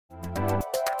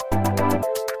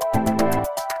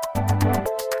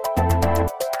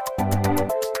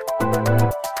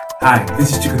Hi,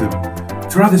 this is Chikudu.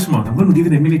 Throughout this month, I'm going to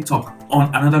give you a minute talk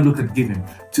on another look at giving.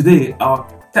 Today, our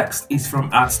text is from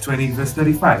Acts 20, verse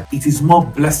 35. It is more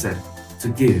blessed to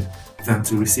give than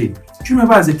to receive. Do you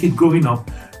remember as a kid growing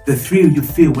up, the thrill you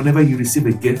feel whenever you receive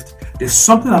a gift? There's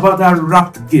something about that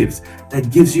wrapped gift that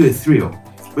gives you a thrill.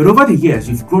 But over the years,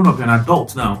 you've grown up, you're an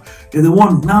adult now, you're the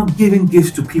one now giving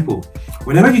gifts to people.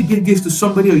 Whenever you give gifts to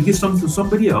somebody or you give something to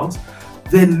somebody else,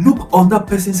 the look on that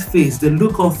person's face, the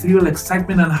look of thrill,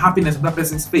 excitement, and happiness on that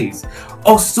person's face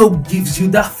also gives you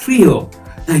that thrill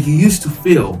that you used to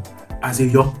feel as a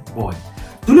young boy.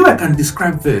 The only way I can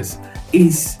describe this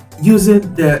is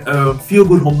using the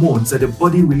feel-good hormones that the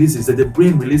body releases, that the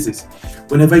brain releases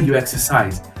whenever you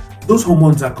exercise. Those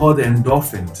hormones are called the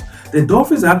endorphins. The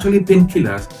endorphins are actually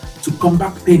painkillers to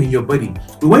combat pain in your body.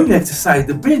 But when you exercise,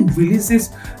 the brain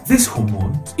releases these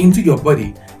hormones into your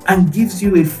body and gives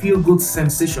you a feel-good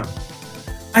sensation.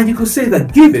 And you could say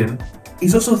that giving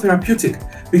is also therapeutic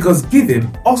because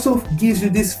giving also gives you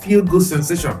this feel-good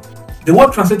sensation. The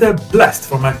word translated blessed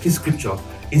from our key scripture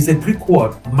is the Greek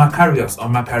word makarios or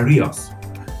makarios,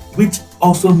 which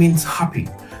also means happy.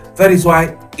 That is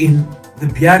why in the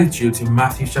Beatitudes in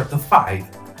Matthew chapter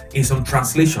 5, in some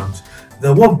translations,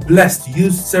 the word blessed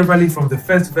used severally from the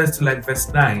first verse to like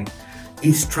verse 9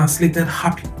 is translated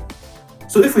happy.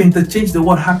 So if we interchange the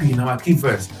word happy in our key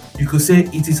verse, you could say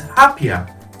it is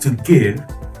happier to give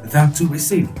than to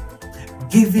receive.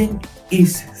 Giving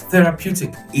is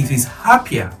therapeutic. It is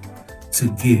happier to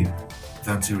give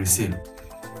than to receive.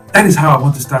 That is how I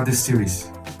want to start this series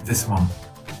this month.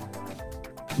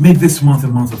 Make this month a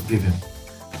month of giving.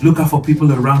 Look out for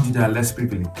people around you that are less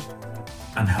privileged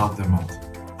and help them out.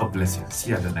 God bless you. See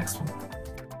you at the next one.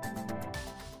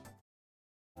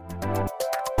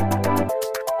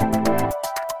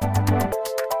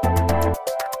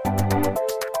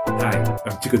 Hi,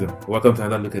 I'm Chikudu. Welcome to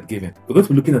another look at giving. We're going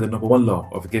to be looking at the number one law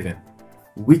of giving,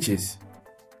 which is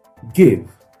give,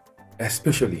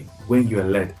 especially when you are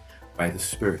led by the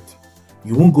Spirit.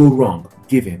 You won't go wrong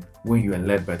giving when you are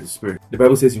led by the Spirit. The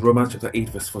Bible says in Romans chapter 8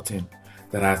 verse 14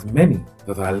 that as many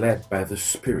that are led by the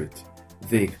Spirit,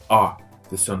 they are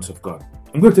the sons of God.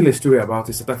 I'm going to tell a story about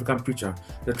a South African preacher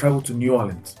that traveled to New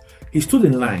Orleans. He stood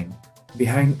in line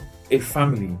behind a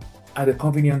family at a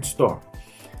convenience store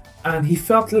and he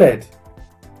felt led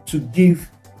to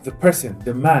give the person,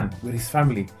 the man with his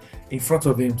family in front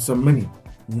of him, some money.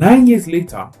 9 years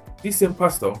later, this same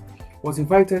pastor was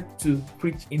invited to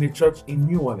preach in a church in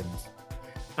New Orleans.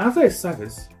 After a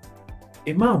service,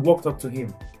 a man walked up to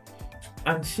him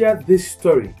and shared this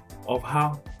story of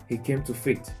how he came to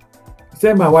faith. He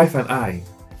said, my wife and I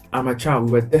and my child,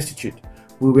 we were destitute.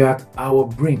 We were at our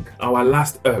brink, our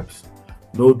last herbs.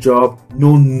 No job,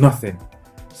 no nothing.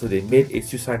 So they made a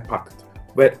suicide pact.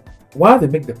 But while they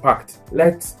make the pact,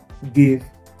 let's give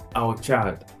our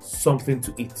child something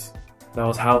to eat. That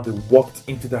was how they walked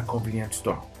into that convenience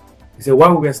store. He said,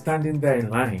 while we were standing there in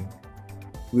line,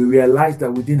 we realized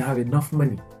that we didn't have enough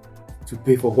money to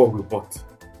pay for what we bought.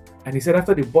 And he said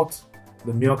after they bought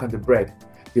the milk and the bread,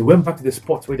 they went back to the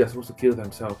spot where they're supposed to kill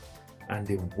themselves and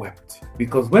they wept.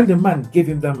 Because when the man gave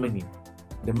him that money,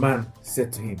 the man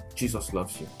said to him, Jesus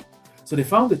loves you. So they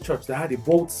found a church that had a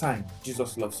bold sign,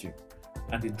 Jesus loves you.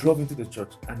 And they drove into the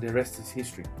church and the rest is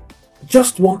history.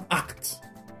 Just one act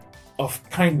of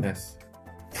kindness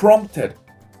prompted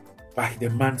by the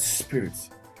man's spirit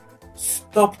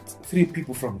stopped 3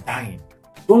 people from dying.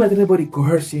 Don't let anybody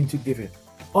coerce you into giving.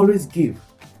 Always give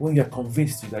when you are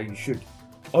convinced that you should.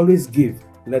 Always give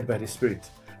led by the Spirit.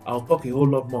 I'll talk a whole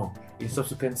lot more in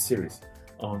subsequent series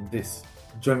on this.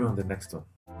 Join me on the next one.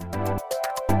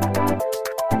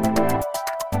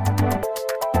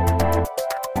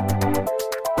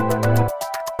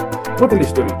 I'll tell a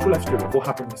story, true life story of what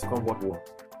happened in the Second World War.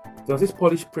 There was this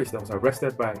Polish priest that was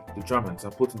arrested by the Germans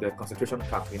and put in the concentration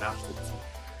camp in Auschwitz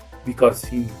because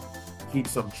he hid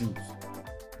some Jews.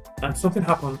 And something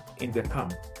happened in the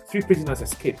camp. 3 prisoners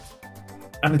escaped.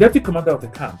 And the deputy commander of the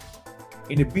camp,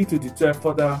 in a bid to deter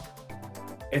further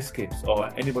escapes or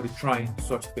anybody trying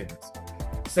such things,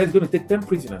 said he's going to take 10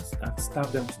 prisoners and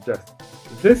stab them to death.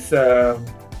 This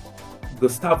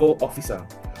Gestapo officer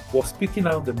was picking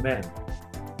out the men.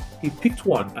 He picked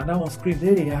one and that one screamed,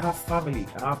 hey, I have family,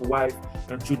 I have wife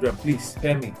and children, please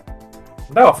spare me.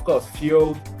 And that of course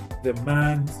fueled the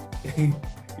man's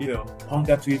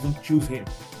hunger to even choose him.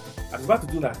 I was about to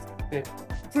do that. The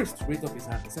priest raised up his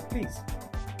hand and said, please,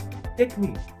 take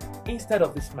me instead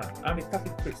of this man. I'm a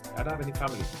Catholic priest. I don't have any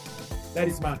family. Let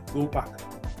this man go back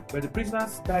But the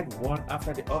prisoners died one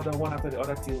after the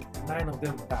other, till 9 of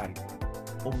them died.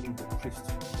 Only the priest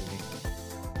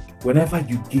remained. Whenever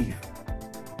you give,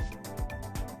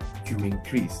 you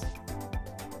increase.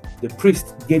 The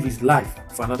priest gave his life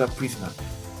for another prisoner.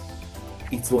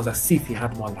 It was as if he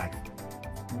had more life.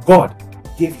 God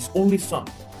gave his only son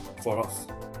for us.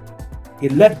 He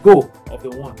let go of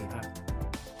the one he had.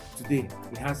 Today,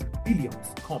 he has billions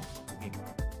come to him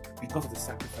because of the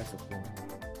sacrifice of one.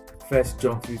 1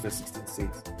 John 3 verse 16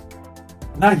 says,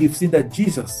 now you've seen that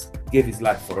Jesus gave his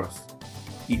life for us.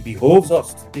 It behoves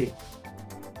us today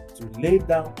to lay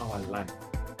down our life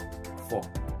for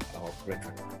our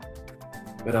brethren.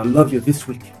 But I love you this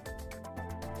week.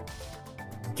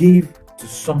 Give to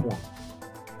someone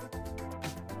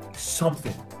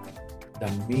something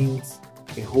that means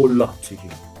a whole lot to you.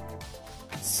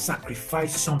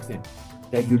 Sacrifice something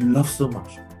that you love so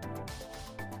much.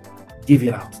 Give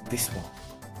it out this month.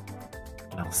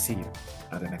 And I'll see you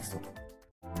at the next one.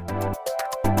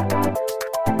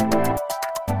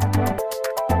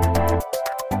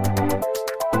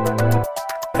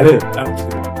 Hello, I'm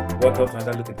Chico. Welcome to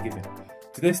another look at giving.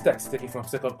 Today's text is taken from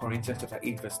 2 Corinthians chapter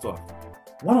 8 verse 12.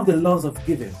 One of the laws of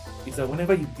giving is that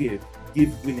whenever you give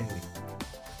willingly.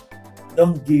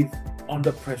 Don't give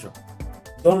under pressure.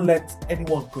 Don't let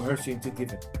anyone coerce you into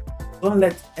giving. Don't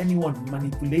let anyone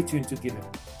manipulate you into giving.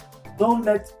 Don't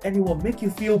let anyone make you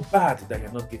feel bad that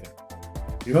you're not giving.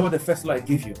 Remember the first law I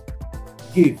gave you.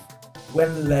 Give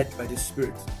when led by the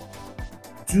Spirit.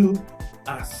 Do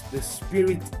as the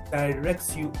Spirit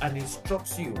directs you and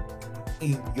instructs you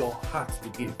in your heart to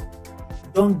give.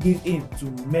 Don't give in to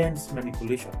men's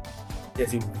manipulation.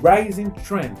 There's a rising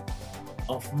trend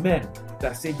of men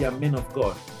that say they are men of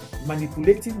God,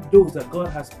 manipulating those that God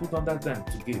has put under them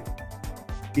to give.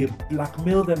 They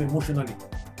blackmail them emotionally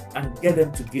and get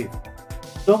them to give.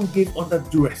 Don't give under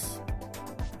duress.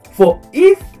 For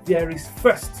if there is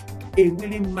first a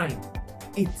willing mind,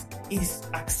 it is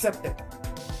accepted.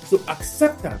 So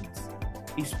acceptance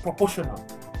is proportional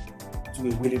to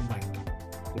a willing mind.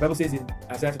 The Bible says in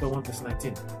Isaiah chapter 1 verse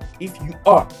 19, if you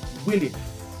are willing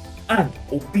and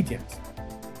obedient,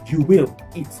 you will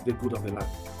eat the good of the land.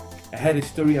 I heard a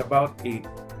story about a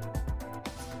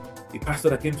pastor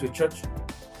that came to a church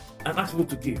and asked people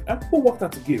to give. And people walked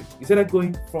out to give. He started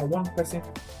going from one person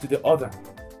to the other,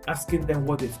 asking them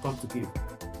what they've come to give.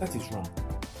 That is wrong.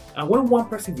 And when one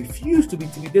person refused to be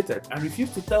intimidated and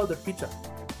refused to tell the preacher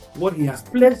what he has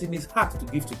pledged in his heart to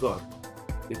give to God,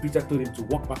 the preacher told him to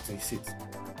walk back to his seat,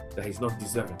 that he's not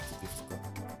deserving to give to God.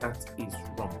 That is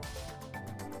wrong.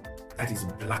 That is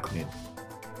blackmail.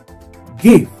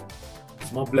 Give.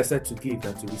 It's more blessed to give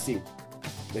than to receive.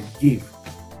 But give,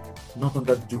 not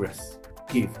under duress.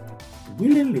 Give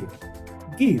willingly.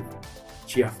 Give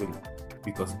cheerfully,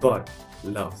 because God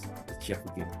loves the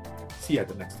cheerful giver. See you at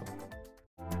the next one.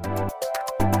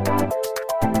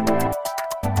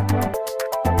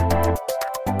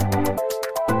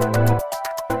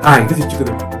 Hi, this is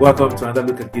Chico. Welcome to another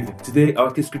look at giving. Today,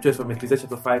 our key scripture is from Ecclesiastes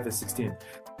chapter 5 verse 16.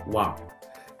 Wow.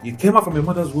 You came out from your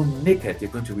mother's womb naked, you're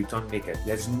going to return naked.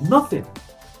 There's nothing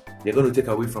you're going to take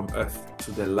away from earth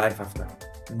to the life after.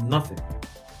 Nothing.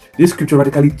 This scripture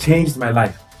radically changed my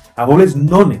life. I've always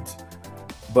known it,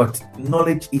 but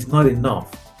knowledge is not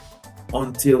enough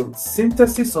until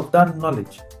synthesis of that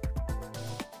knowledge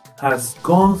has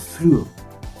gone through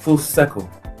full circle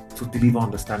to deliver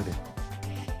understanding.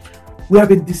 We have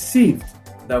been deceived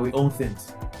that we own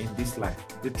things in this life.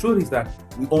 The truth is that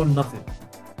we own nothing.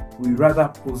 We rather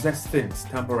possess things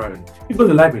temporarily. If you go to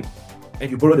the library and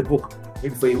you borrow the book,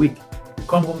 maybe for a week, you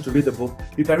come home to read the book,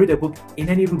 you can read the book in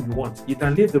any room you want. You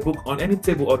can leave the book on any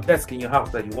table or desk in your house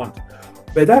that you want.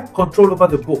 But that control over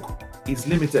the book is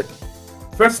limited.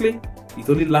 Firstly, it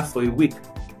only lasts for a week.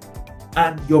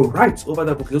 And your rights over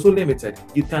that book is also limited.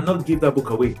 You cannot give that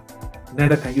book away.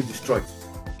 Neither can you destroy it.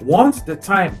 Once the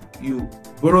time you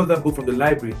borrow that book from the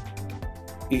library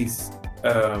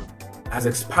has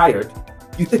expired,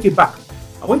 you take it back.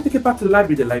 And when you take it back to the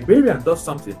librarian does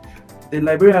something. The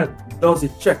librarian does a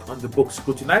check on the book,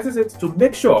 scrutinizes it to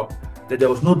make sure that there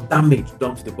was no damage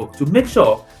done to the book, to make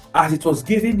sure as it was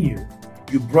given you,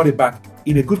 you brought it back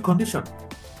in a good condition.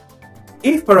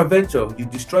 If peradventure you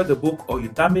destroyed the book, or you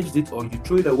damaged it, or you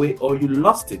threw it away, or you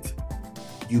lost it,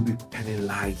 you'll be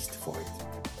penalized for it.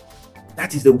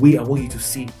 That is the way I want you to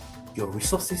see your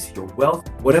resources, your wealth,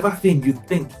 whatever thing you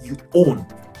think you own.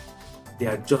 They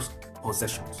are just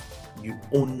possessions. You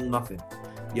own nothing.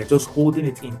 You're just holding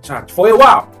it in charge for a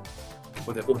while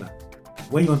for the owner.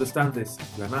 When you understand this,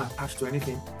 you are not attached to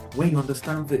anything. When you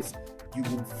understand this, you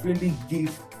will freely give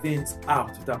things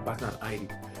out without batting an eye.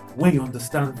 When you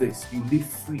understand this, you live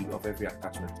free of every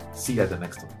attachment. See you at the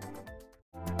next one.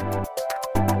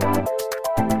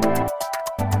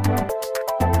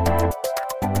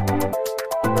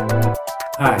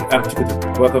 Hi, I'm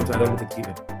Chikudu. Welcome to another look at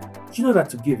giving. Do you know that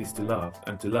to give is to love,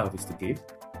 and to love is to give?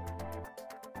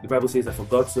 The Bible says that for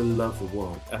God so loved the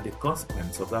world, and the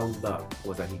consequence of that love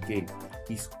was that He gave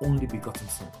His only begotten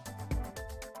Son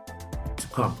to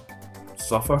come,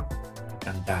 suffer,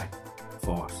 and die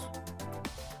for us.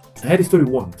 I heard a story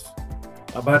once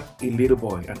about a little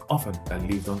boy, an orphan that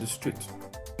lived on the street.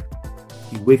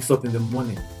 He wakes up in the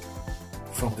morning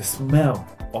from the smell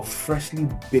of freshly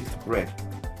baked bread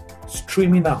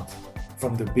streaming out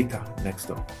from the baker next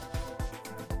door.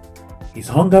 His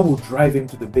hunger will drive him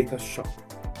to the baker's shop.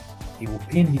 He will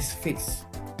pin his face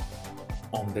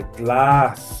on the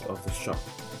glass of the shop,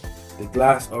 the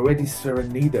glass already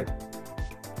serenaded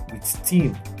with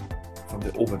steam from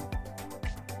the oven.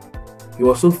 He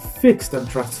was so fixed and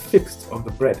transfixed on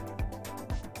the bread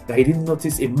that he didn't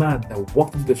notice a man that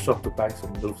walked into the shop to buy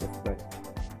some loaves of bread.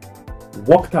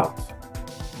 Walked out,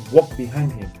 walked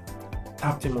behind him,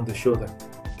 tapped him on the shoulder,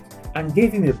 and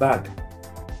gave him a bag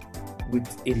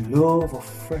with a loaf of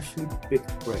freshly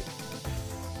baked bread.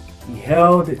 He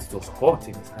held it, it was hot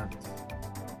in his hands,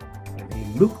 and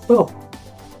he looked up.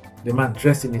 The man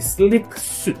dressed in a sleek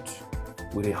suit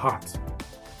with a heart,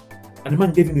 and the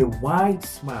man gave him a wide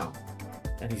smile,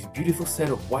 and his beautiful set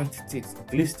of white teeth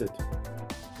glistered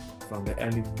from the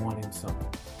early morning sun.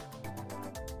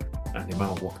 And the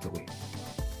man walked away.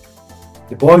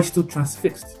 The boy stood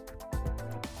transfixed.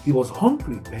 He was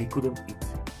hungry, but he couldn't eat.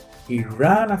 He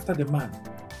ran after the man,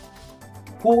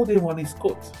 pulled him on his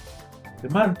coat. The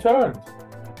man turned,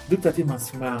 looked at him and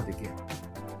smiled again.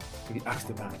 He asked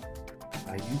the man,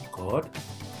 "Are you God?"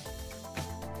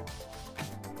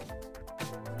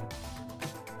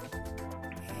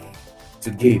 To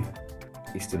give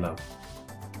is to love.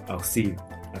 I'll see you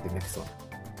at the next one.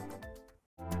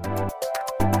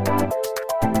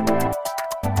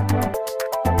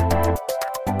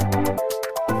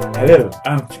 Hello,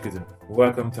 I'm Chikudu.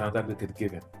 Welcome to another look at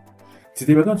giving.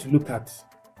 Today we're going to look at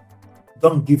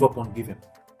don't give up on giving.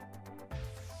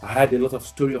 I had a lot of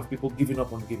story of people giving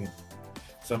up on giving.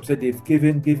 Some said they've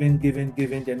given,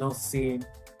 they're not seeing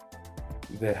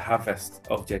the harvest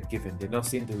of their giving. They're not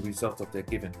seeing the result of their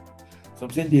giving. Some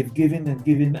said they've given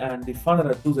and they found out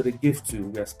that those that they gave to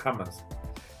were scammers.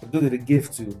 But those that they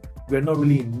gave to were not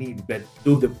really in need, but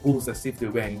those that posed as if they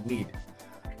were in need.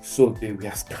 So they were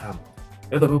scammed.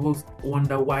 A lot of people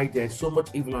wonder why there is so much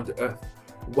evil on the earth.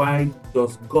 Why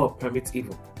does God permit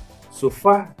evil? So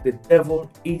far, the devil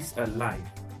is alive.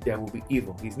 There will be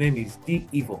evil. His name is the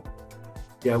evil.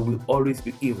 There will always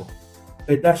be evil.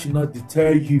 But that should not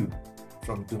deter you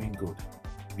from doing good.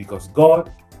 Because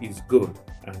God is good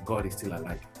and God is still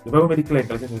alive. The Bible made it clear in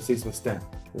Galatians 6 verse 10.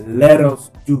 Let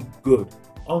us do good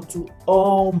unto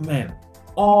all men.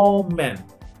 All men.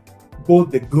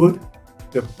 Both the good,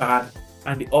 the bad,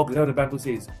 and the ugly. That's what the Bible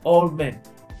says. All men.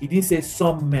 He didn't say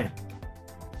some men.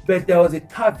 But there was a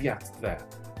caveat there.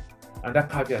 And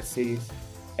that caveat says,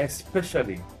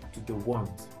 especially to the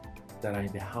ones that are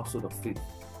in the household of faith.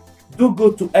 Do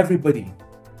good to everybody,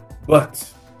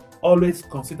 but always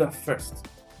consider first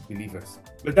believers.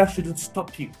 But that shouldn't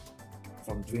stop you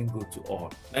from doing good to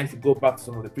all. Now, if you go back to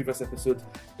some of the previous episodes,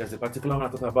 there's a particular one I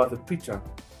talked about the preacher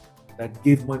that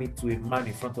gave money to a man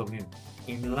in front of him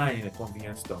in line in a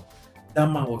convenience store. That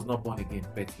man was not born again,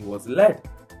 but he was led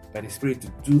by the Spirit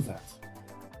to do that.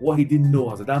 What he didn't know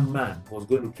was that that man was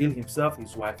going to kill himself,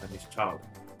 his wife, and his child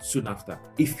soon after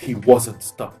if he wasn't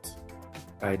stopped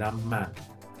by that man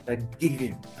that gave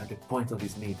him at the point of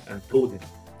his need and told him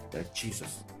that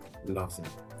Jesus loves him.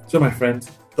 So my friends,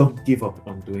 don't give up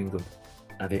on doing good.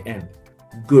 At the end,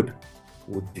 good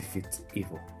will defeat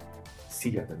evil. See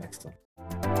you at the next one.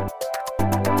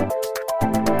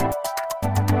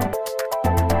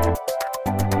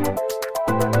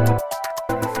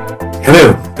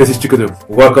 Hello, this is Chikudu.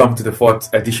 Welcome to the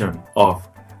 4th edition of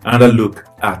Another Look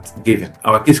at Giving.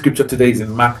 Our key scripture today is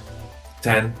in Mark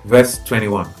 10 verse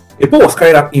 21. A poll was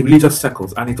carried out in religious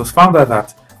circles and it was found out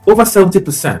that over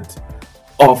 70%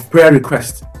 of prayer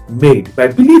requests made by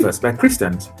believers, by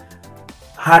Christians,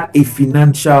 had a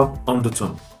financial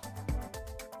undertone,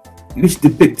 which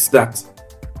depicts that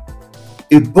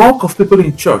a bulk of people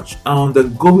in church are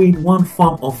undergoing one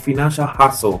form of financial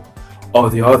hassle or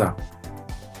the other.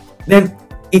 Then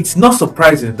it's not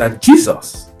surprising that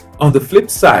Jesus, on the flip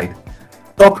side,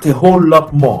 talked a whole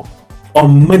lot more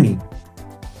on money,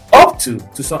 up to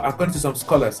some, according to some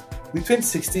scholars, between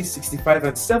 60, 65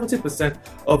 and 70%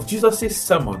 of Jesus'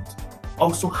 sermons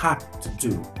also had to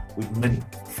do with money,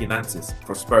 finances,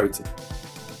 prosperity.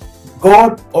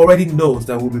 God already knows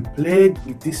that we'll be plagued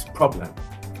with this problem.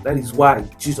 That is why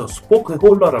Jesus spoke a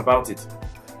whole lot about it.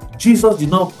 Jesus did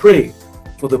not pray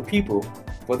for the people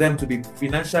for them to be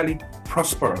financially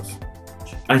prosperous.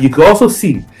 And you can also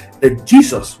see that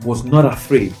Jesus was not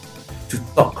afraid to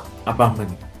talk about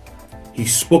money. He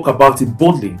spoke about it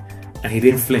boldly and he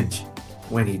didn't flinch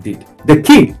when he did. The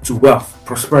key to wealth,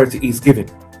 prosperity is giving.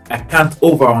 I can't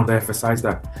overemphasize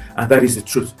that. And that is the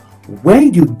truth.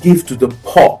 When you give to the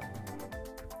poor,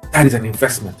 that is an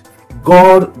investment.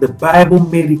 God, the Bible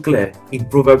made it clear in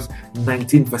Proverbs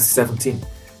 19 verse 17,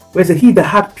 where it says, he that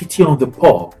had pity on the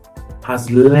poor has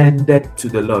lended to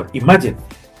the Lord. Imagine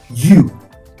you,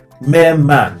 mere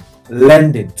man,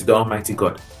 lending to the Almighty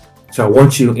God. So I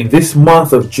want you in this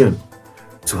month of June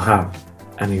to have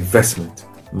an investment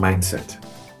mindset.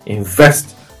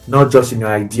 Invest not just in your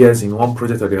ideas in one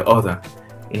project or the other.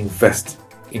 Invest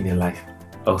in your life.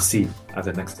 I'll see you at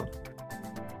the next one.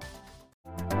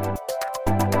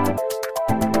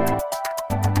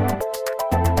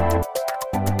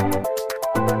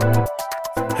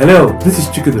 Hello, this is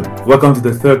Chikudum. Welcome to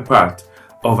the third part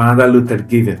of another look at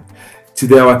giving.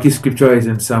 Today our key scripture is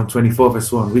in Psalm 24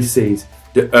 verse 1, which says,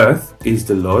 the earth is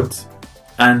the Lord's,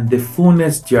 and the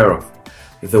fullness thereof,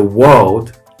 the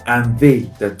world and they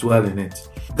that dwell in it.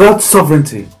 God's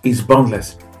sovereignty is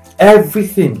boundless.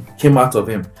 Everything came out of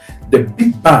him. The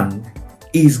Big Bang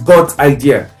is God's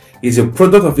idea. It's a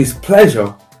product of his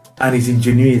pleasure and his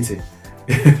ingenuity.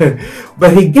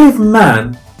 But he gave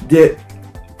man the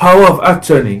power of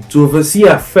attorney to oversee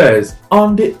affairs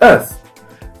on the earth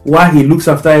while he looks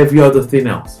after every other thing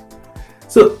else.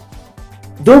 So,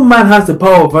 though man has the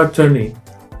power of attorney,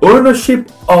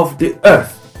 ownership of the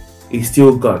earth is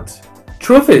still God's.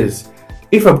 Truth is,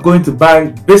 if I'm going to buy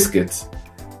biscuits,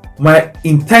 my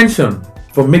intention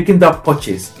for making that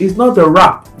purchase is not the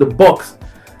wrap, the box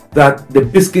that the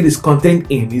biscuit is contained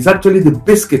in. It's actually the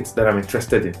biscuits that I'm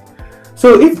interested in.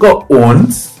 So if God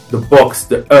owns the box,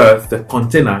 the earth, the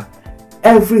container,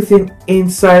 everything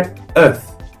inside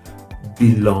earth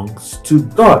belongs to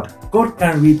God. God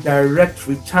can redirect,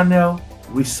 rechannel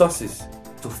resources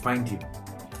to find you.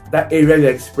 That area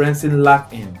you're experiencing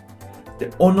lack in,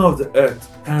 the owner of the earth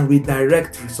can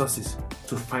redirect resources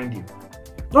to find you.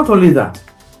 Not only that,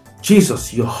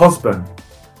 Jesus, your husband,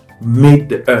 made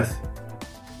the earth.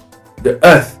 The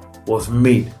earth was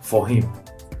made for him.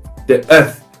 The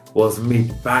earth was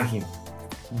made by him.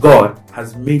 God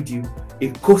has made you a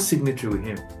co-signatory with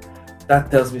him.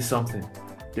 That tells me something.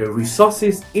 The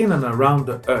resources in and around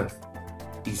the earth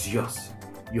is yours.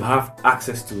 You have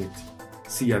access to it.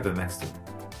 See you at the next one.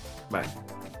 Bye.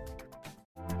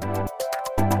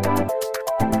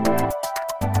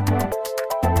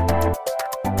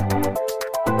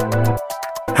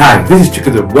 Hi, this is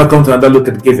Chikudum. Welcome to another look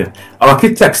at giving. Our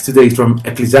key text today is from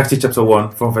Ecclesiastes chapter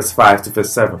 1 from verse 5 to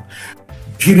verse 7.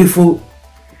 Beautiful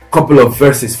couple of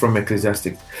verses from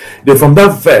Ecclesiastes. Then from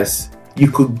that verse,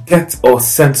 you could get or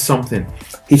sense something.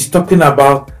 He's talking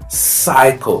about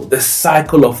cycle, the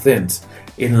cycle of things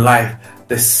in life,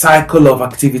 the cycle of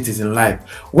activities in life.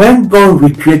 When God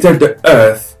recreated the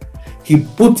earth, he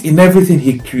put in everything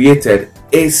he created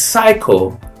a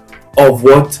cycle of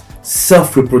what?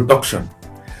 Self-reproduction.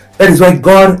 That is why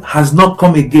God has not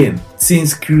come again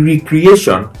since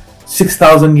recreation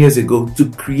 6,000 years ago to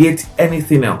create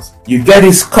anything else. You get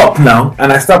this cup now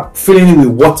and I start filling it with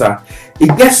water.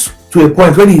 It gets to a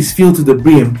point when it's filled to the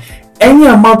brim. Any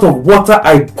amount of water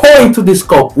I pour into this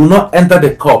cup will not enter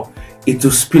the cup. It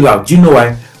will spill out. Do you know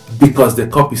why? Because the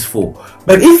cup is full.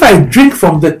 But if I drink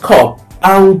from the cup,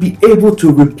 I will be able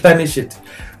to replenish it.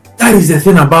 That is the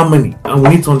thing about money, and we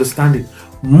need to understand it.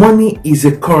 Money is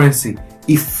a currency.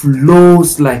 It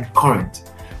flows like current.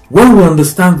 When we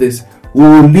understand this, we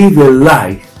will live a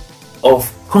life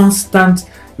of constant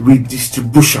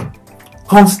redistribution,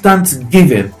 constant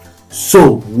giving,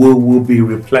 so we will be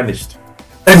replenished.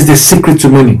 That is the secret to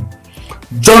money.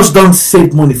 Just don't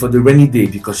save money for the rainy day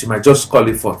because you might just call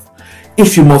it forth.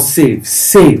 If you must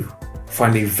save for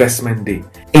an investment day.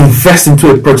 Invest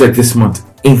into a project this month.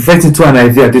 Invest into an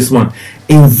idea this month.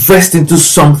 Invest into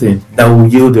something that will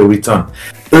yield a return.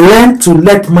 Learn to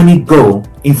let money go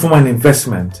in form of an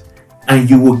investment, and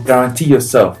you will guarantee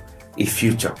yourself a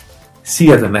future. See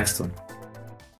you at the next one.